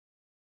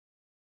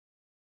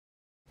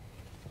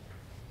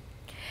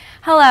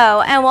Hello,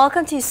 and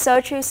welcome to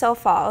So True, So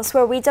False,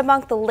 where we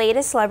debunk the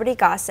latest celebrity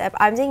gossip.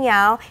 I'm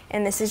Danielle,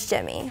 and this is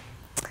Jimmy.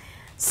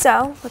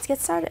 So, let's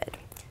get started.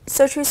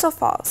 So True, So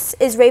False.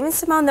 Is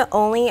Raven-Symoné the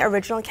only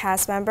original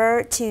cast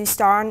member to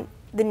star on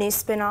the new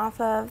spin-off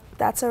of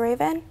That's So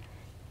Raven?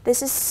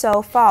 This is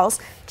so false.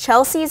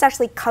 Chelsea is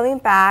actually coming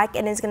back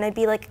and is going to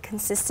be like a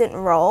consistent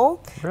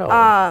role.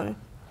 Really?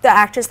 The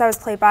actress that was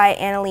played by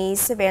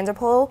Annalise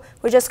Vanderpool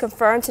was just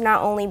confirmed to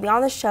not only be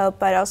on the show,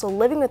 but also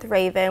living with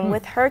Raven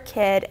with her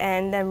kid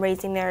and then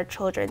raising their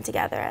children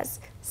together as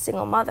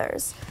single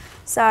mothers.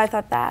 So I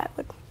thought that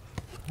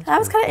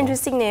was kind of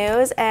interesting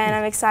news, and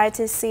I'm excited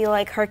to see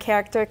like her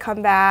character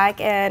come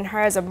back and her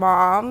as a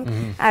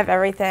mom out of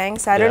everything.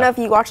 So I don't know if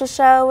you watched the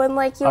show when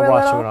like you were little.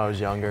 I watched it when I was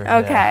younger.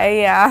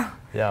 Okay, yeah.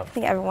 Yeah. I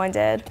think everyone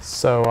did.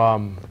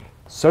 So,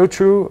 so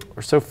true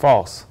or so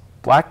false?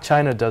 Blac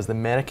Chyna does the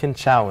mannequin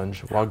challenge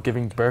while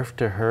giving birth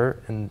to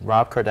her and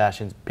Rob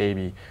Kardashian's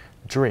baby,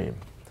 Dream.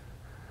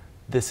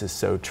 This is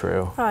so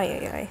true. Oh,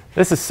 yeah.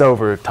 This is so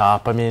over the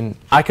top. I mean,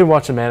 I could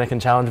watch the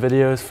mannequin challenge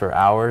videos for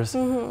hours,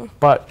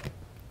 but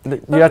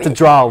you have to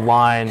draw a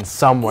line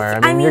somewhere.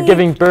 I mean, you're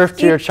giving birth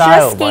to your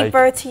child. You just gave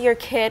birth to your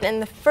kid,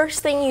 and the first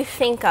thing you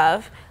think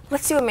of,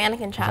 let's do a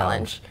mannequin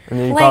challenge. And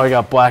then you probably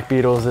got black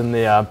beetles in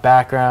the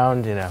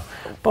background, you know.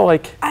 But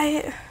like,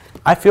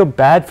 I feel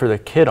bad for the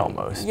kid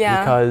almost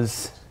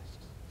because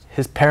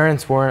his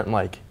parents weren't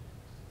like.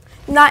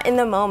 Not in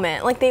the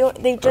moment. Like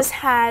they just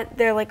had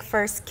their like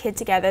first kid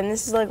together, and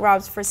this is like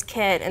Rob's first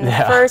kid, and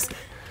the first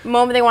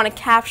moment they want to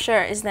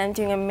capture is them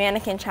doing a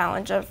mannequin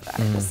challenge of.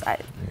 I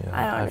don't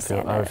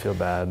understand. I would feel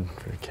bad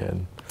for the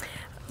kid.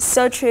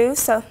 So true.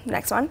 So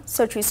next one.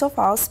 So true. So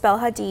false.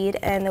 Bella Hadid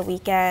and The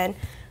Weeknd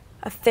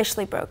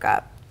officially broke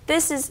up.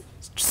 This is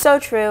so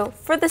true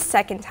for the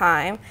second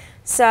time.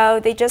 So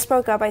they just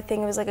broke up, I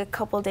think it was like a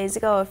couple days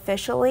ago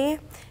officially,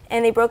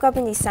 and they broke up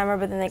in December,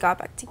 but then they got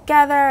back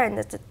together and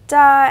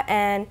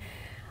and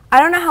I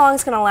don't know how long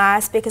it's going to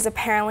last because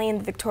apparently in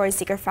the Victoria's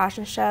Secret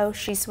fashion show,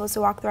 she's supposed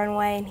to walk the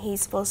runway and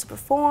he's supposed to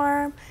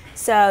perform.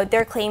 So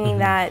they're claiming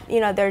that, you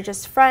know, they're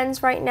just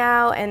friends right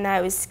now and that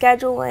it was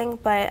scheduling,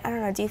 but I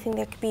don't know, do you think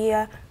there could be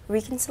a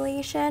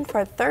reconciliation for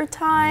a third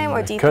time,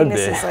 or do you think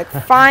this is like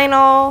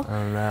final? I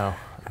don't know.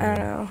 I don't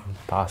know.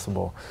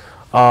 Possible.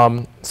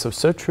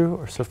 So true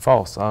or so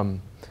false?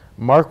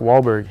 Mark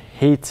Wahlberg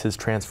hates his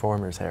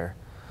Transformers hair.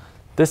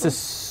 This is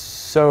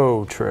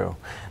so true.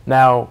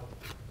 Now,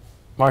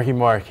 Marky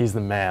Mark, he's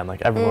the man.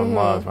 Like everyone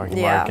loves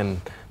Marky Mark,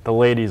 and the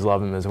ladies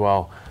love him as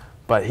well.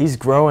 But he's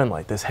growing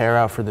like this hair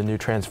out for the new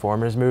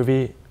Transformers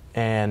movie,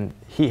 and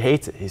he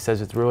hates it. He says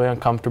it's really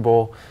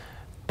uncomfortable,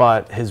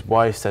 but his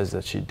wife says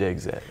that she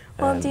digs it.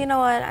 Well, do you know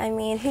what? I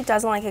mean, who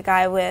doesn't like a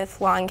guy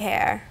with long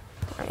hair?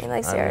 I mean,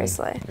 like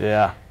seriously.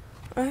 Yeah.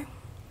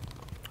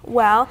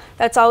 Well,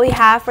 that's all we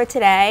have for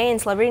today in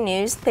Celebrity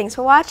News. Thanks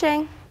for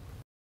watching.